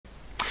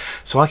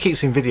So I keep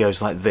seeing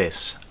videos like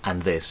this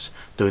and this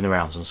doing the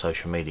rounds on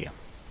social media.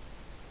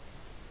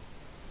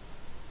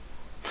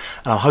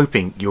 And I'm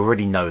hoping you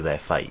already know they're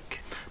fake.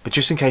 But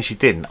just in case you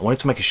didn't, I wanted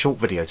to make a short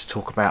video to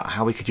talk about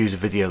how we could use a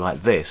video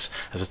like this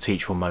as a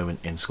teachable moment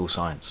in school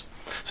science.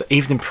 So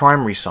even in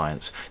primary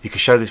science, you could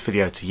show this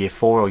video to year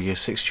 4 or year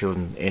 6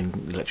 children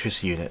in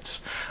electricity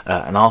units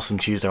and ask them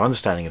to use their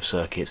understanding of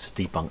circuits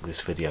to debunk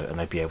this video, and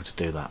they'd be able to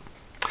do that.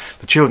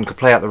 The children could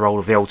play out the role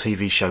of the old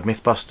TV show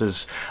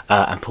Mythbusters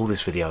and pull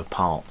this video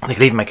apart. They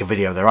could even make a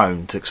video of their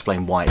own to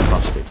explain why it's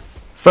busted.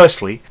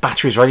 Firstly,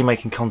 batteries are only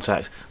making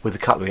contact with the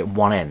cutlery at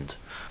one end.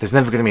 There's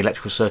never going to be an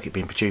electrical circuit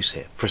being produced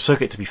here. For a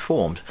circuit to be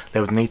formed,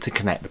 they would need to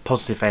connect the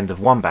positive end of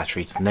one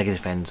battery to the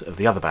negative end of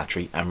the other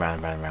battery, and round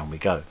and round and round we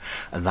go.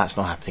 And that's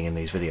not happening in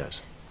these videos.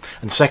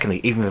 And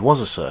secondly, even if there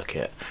was a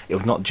circuit, it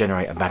would not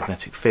generate a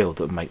magnetic field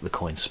that would make the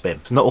coin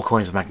spin. So not all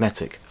coins are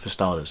magnetic, for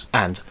starters.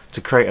 And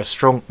to create a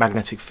strong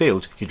magnetic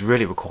field, you'd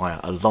really require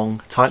a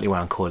long, tightly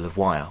wound coil of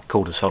wire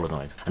called a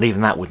solenoid. And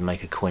even that would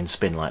make a coin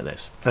spin like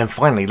this. And then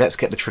finally, let's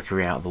get the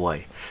trickery out of the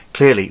way.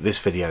 Clearly, this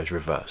video is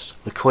reversed.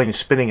 The coin is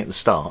spinning at the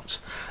start,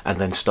 and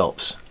then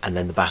stops, and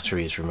then the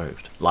battery is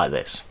removed, like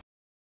this.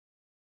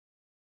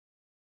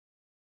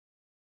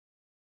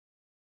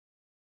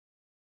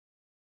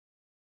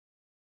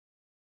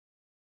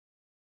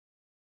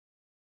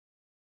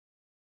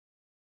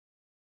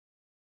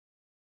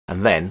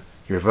 And then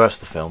you reverse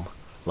the film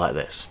like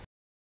this.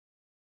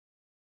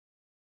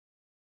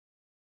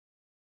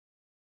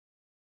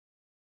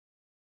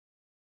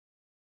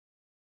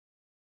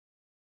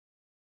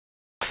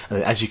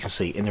 And as you can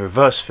see, in the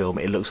reverse film,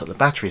 it looks like the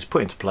battery is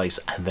put into place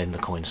and then the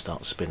coin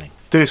starts spinning.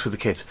 Do this with the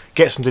kids.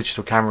 Get some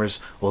digital cameras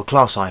or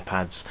class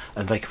iPads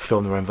and they can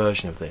film their own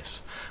version of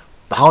this.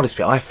 The hardest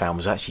bit I found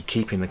was actually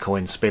keeping the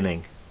coin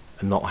spinning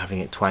and not having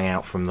it twang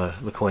out from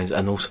the coins,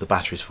 and also the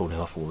batteries falling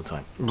off all the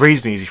time.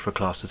 Reasonably easy for a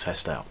class to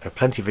test out. There are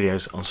plenty of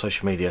videos on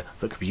social media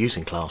that could be used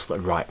in class that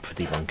are ripe for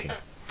debunking.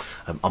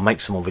 I'll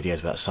make some more videos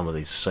about some of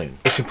these soon.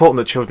 It's important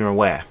that children are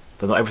aware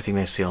that not everything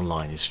they see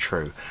online is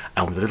true,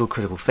 and with a little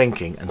critical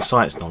thinking and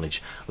science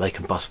knowledge, they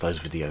can bust those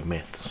video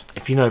myths.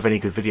 If you know of any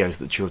good videos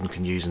that children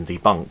can use and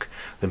debunk,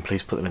 then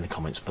please put them in the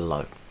comments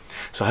below.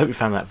 So I hope you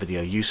found that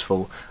video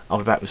useful. I'll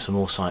be back with some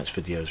more science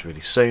videos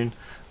really soon.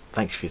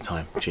 Thanks for your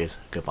time. Cheers.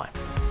 Goodbye.